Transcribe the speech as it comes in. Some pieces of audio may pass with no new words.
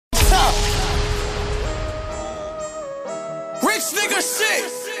good shit.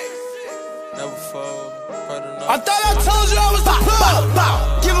 Never fall, I thought I told you I was the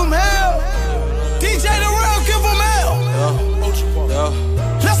plug. Give him hell. DJ the real, give him hell.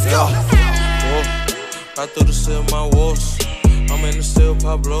 Let's go. Right through the cell, my walls. I'm in the cell,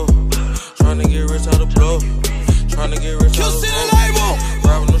 Pablo. Tryna get rich out of blow. Tryna get rich out of blow.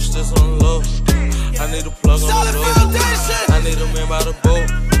 Grabbing them sticks on the low. I need a plug on the low. I need a man by the boat.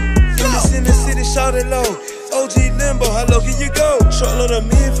 Units in the city, shout it low. OG Limbo, how low can you go? Truckload of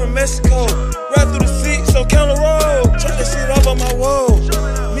men from Mexico. Ride through the seats on counter road. Try that shit off on my wall.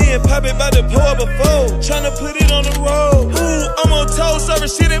 Me and Poppy about to pull up a fold. Tryna put it on the road. Ooh, I'm on toe, serving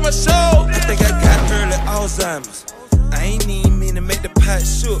shit in my show. I think I got early Alzheimer's. I ain't even mean to make the pot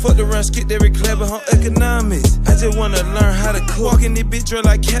shoot. Fuck the run, skip every clever on economics. I just wanna learn how to cook. Walking this bitch drill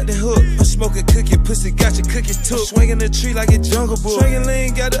like Captain Hook. I'm smoking cookie, pussy got your cookies too. Swinging the tree like a jungle book. Swinging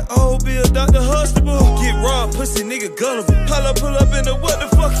lean, got the old bill, Dr. Huxtable. Get raw, pussy nigga gullible. Pull up in the what the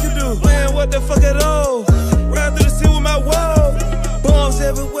fuck you do? Man, what the fuck at all? Ride through the city with my wall. Bombs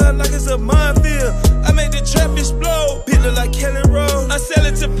everywhere like it's a minefield. I make the trap explode. Bitch look like Kelly Rowe. I sell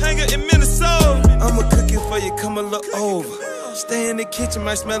it to Panga in Minnesota. I'ma cook it for you, come a look over. Stay in the kitchen,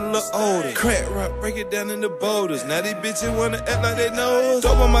 might smell a little older. Crack rock, break it down into boulders. Now these bitches wanna act like they know us.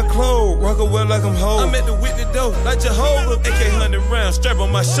 Dope on my clothes, rock away like I'm whole. I'm at the Whitney door, like Jehovah. AK 100 rounds, strap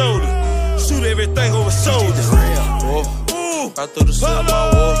on my shoulder. Shoot everything over shoulders. Right through the cell,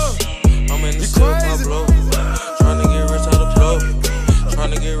 my walls. I'm in the cell, Pablo. Tryna get rich out of blow.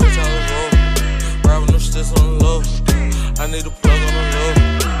 Tryna get rich out of road. Grabbing them sticks on the low. I need a plug on the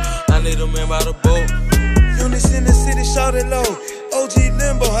low. I need a man by the boat. Units in the city, shout it low. OG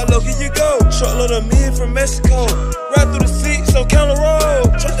Limbo, how low can you go? Truckload of men from Mexico. Ride through the seats on counter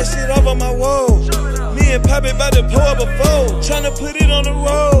road. Truck that shit off on my wall. Me and Poppy about to pull up a fold. Tryna put it on the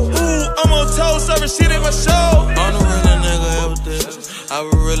road. Ooh, I'm on toe, serving shit in my show. I'm the realest nigga ever did. I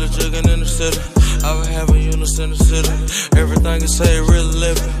was really jigging in the city. I was having units in the city. Everything you say really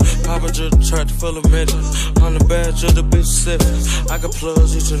living. Papa just tried to full of midgets. On the badge of the bitch sipping. I got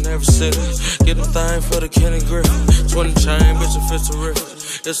plugs each and every city. Get them thing for the Kenny Griffin. 20 chain, bitch, it fits terrific.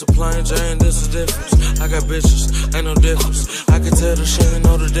 It's a plain Jane, this is difference. I got bitches, ain't no difference. I can tell the shit, ain't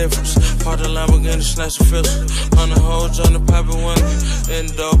know the difference. Part the Lamborghini, snatch a fist. On the whole, Johnny Poppy winning. In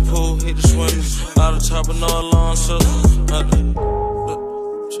the dog pool, he the swimming. Out of chopper, no alarm system. I've been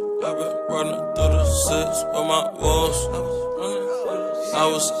running through the six with my walls. I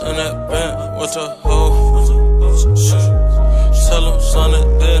was in that band with a hoe. Tell him son that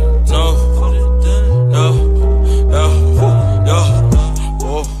didn't know.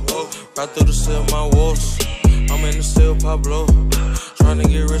 Right through the cell, my walls. I'm in the cell, Pablo. Tryna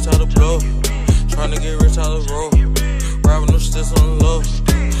get rich out of blow. Tryna get rich out of road. Grabbing them sticks on the low.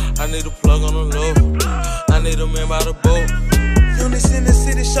 I need a plug on the low. I need a man by the boat. Units in the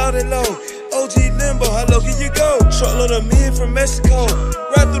city, shout it low. OG Limbo, how low can you go? Truckload of men from Mexico.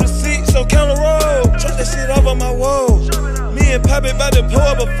 Ride through the seats on counter road. Truck that shit off on my wall. Me and Poppy about to pull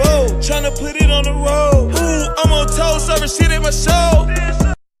up a fold. Tryna put it on the road. Ooh, I'm on toe, serving shit in my show.